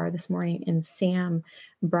Power Hour this morning, and Sam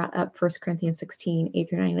brought up 1 Corinthians 16,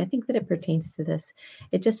 8-9. And I think that it pertains to this.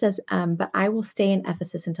 It just says, but I will stay in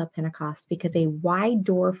Ephesus until Pentecost, because a wide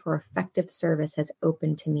door for effective service has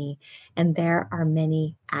opened to me, and there are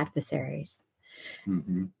many adversaries.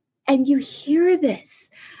 Mm-hmm. And you hear this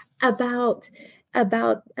about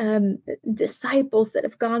disciples that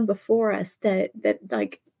have gone before us, that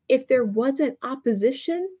like, if there wasn't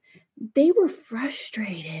opposition, they were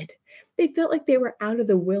frustrated. They felt like they were out of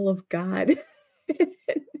the will of God.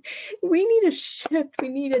 We need a shift. We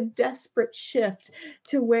need a desperate shift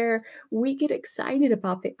to where we get excited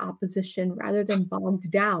about the opposition rather than bogged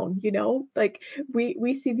down. Like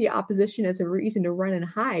we see the opposition as a reason to run and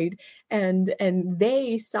hide, and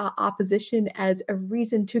they saw opposition as a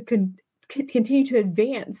reason to continue to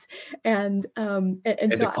advance and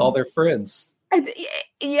to call their friends.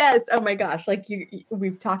 Yes. Oh my gosh. Like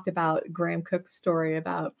we've talked about Graham Cook's story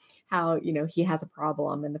about how, he has a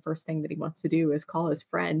problem, and the first thing that he wants to do is call his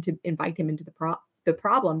friend to invite him into the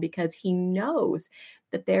problem, because he knows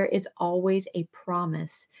that there is always a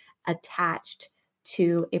promise attached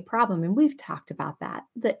to a problem. And we've talked about that.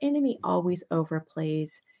 The enemy always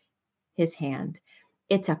overplays his hand.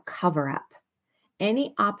 It's a cover-up.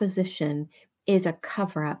 Any opposition is a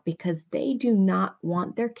cover-up because they do not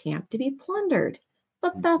want their camp to be plundered.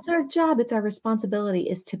 But that's our job. It's our responsibility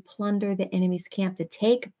is to plunder the enemy's camp, to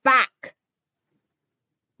take back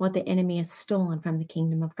what the enemy has stolen from the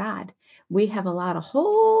kingdom of God. We have allowed a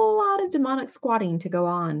whole lot of demonic squatting to go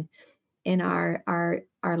on in our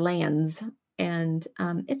lands, and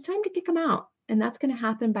it's time to kick them out. And that's going to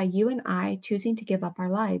happen by you and I choosing to give up our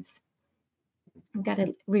lives.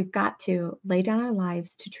 We've got to lay down our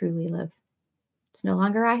lives to truly live. It's no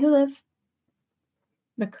longer I who live,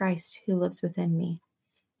 but Christ who lives within me.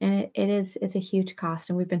 And it's a huge cost.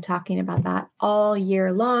 And we've been talking about that all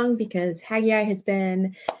year long because Haggai has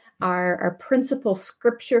been our principal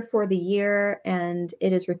scripture for the year. And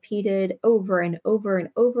it is repeated over and over and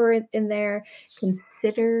over in there.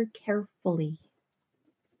 Consider carefully.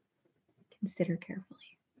 Consider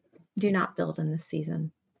carefully. Do not build in this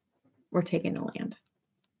season. We're taking the land.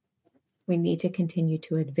 We need to continue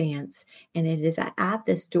to advance. And it is at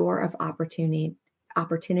this door of opportunity,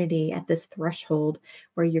 at this threshold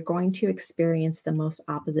where you're going to experience the most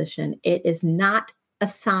opposition. It is not a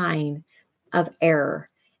sign of error.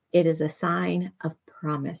 It is a sign of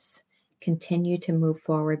promise. Continue to move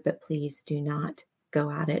forward, but please do not go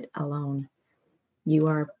at it alone. You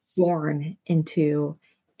are born into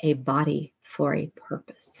a body for a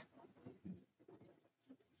purpose.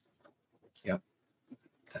 Yep.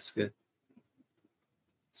 That's good.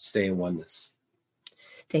 Stay in oneness.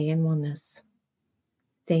 Stay in oneness.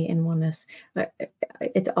 Stay in oneness.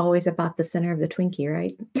 It's always about the center of the Twinkie,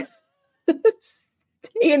 right?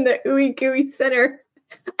 Stay in the ooey gooey center.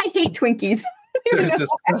 I hate Twinkies. They're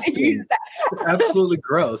disgusting. Absolutely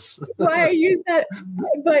gross. Why I use that,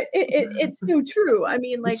 but it's so true. I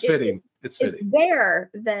mean, like it's fitting. It's there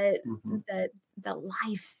that that the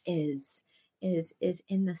life is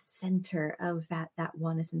in the center of that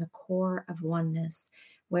oneness, in the core of oneness,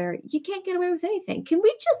 where you can't get away with anything. Can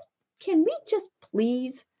we just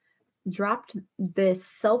please drop this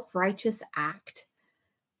self-righteous act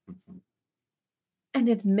and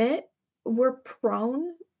admit we're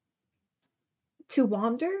prone to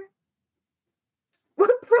wander? We're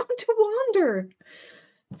prone to wander.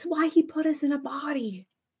 That's why he put us in a body.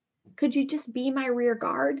 Could you just be my rear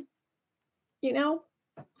guard? You know,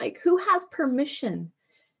 like, who has permission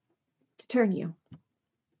to turn you?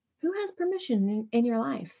 Who has permission in your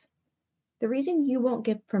life? The reason you won't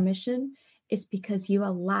give permission is because you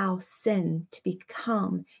allow sin to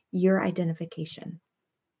become your identification.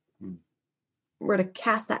 We're to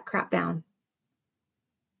cast that crap down.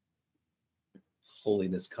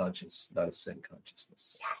 Holiness conscious, not a sin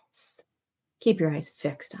consciousness. Yes. Keep your eyes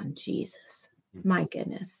fixed on Jesus. My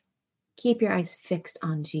goodness. Keep your eyes fixed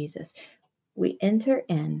on Jesus. We enter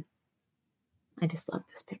in. I just love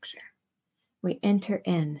this picture. We enter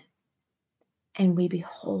in and we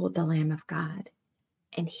behold the Lamb of God,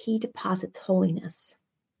 and he deposits holiness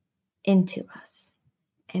into us,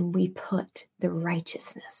 and we put the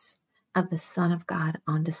righteousness of the Son of God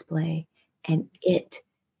on display, and it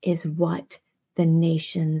is what the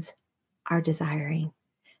nations are desiring.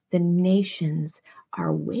 The nations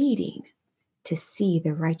are waiting to see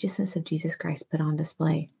the righteousness of Jesus Christ put on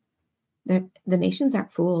display. The nations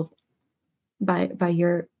aren't fooled by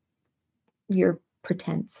your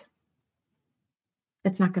pretense.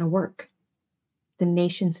 It's not going to work. The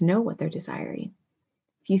nations know what they're desiring.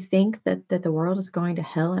 If you think that the world is going to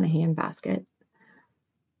hell in a handbasket,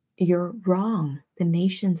 you're wrong. The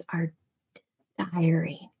nations are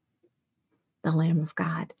desiring the Lamb of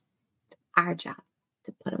God. It's our job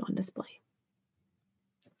to put him on display.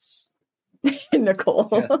 Yes. Nicole.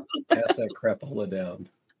 Pass that crapola down.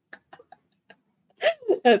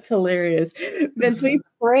 That's hilarious. Vince, we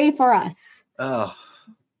pray for us. Oh.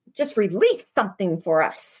 Just release something for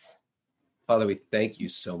us. Father, we thank you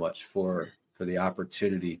so much for the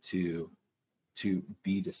opportunity to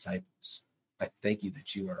be disciples. I thank you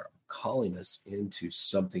that you are calling us into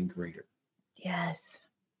something greater. Yes.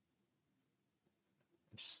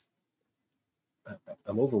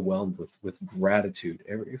 I'm overwhelmed with gratitude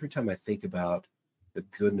every time I think about the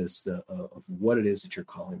goodness of what it is that you're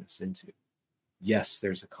calling us into. Yes,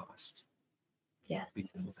 there's a cost. Yes. We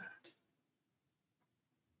know that.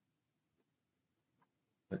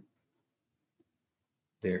 But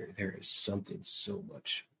there is something so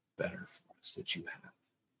much better for us that you have.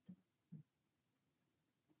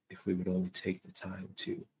 If we would only take the time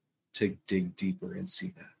to dig deeper and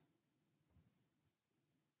see that.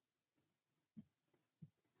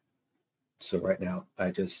 So right now, I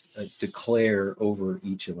just declare over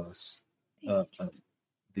each of us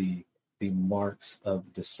the marks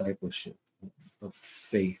of discipleship, of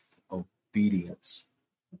faith, obedience,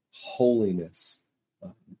 holiness,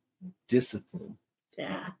 discipline,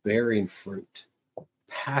 bearing fruit,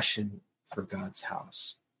 passion for God's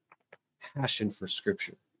house, passion for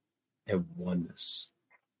Scripture, and oneness.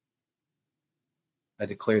 I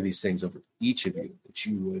declare these things over each of you, that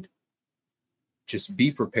you would just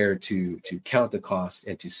be prepared to count the cost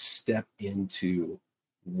and to step into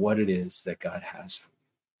what it is that God has for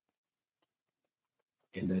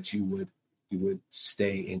you, and that you would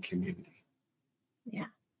stay in community. Yeah.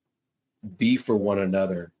 Be for one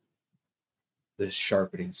another the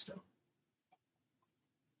sharpening stone.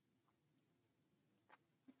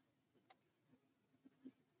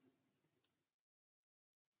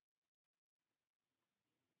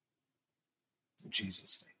 In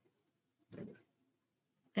Jesus' name.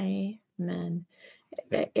 Amen.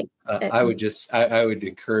 Amen. I would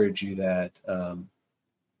encourage you that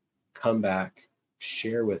come back,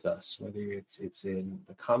 share with us, whether it's in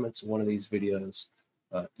the comments of one of these videos,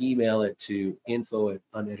 email it to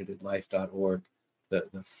info@uneditedlife.org,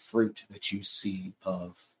 the fruit that you see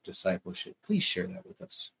of discipleship. Please share that with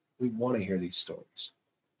us. We want to hear these stories.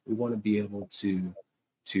 We want to be able to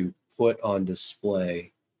put on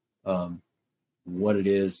display what it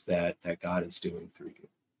is that God is doing through you.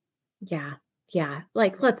 Yeah. Yeah.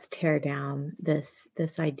 Like, let's tear down this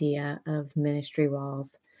idea of ministry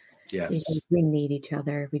walls. Yes. We need each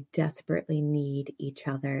other. We desperately need each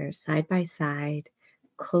other, side by side,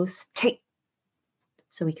 close, tight,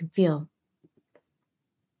 so we can feel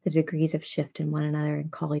the degrees of shift in one another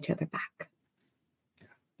and call each other back.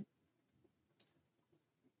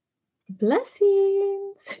 Blessings.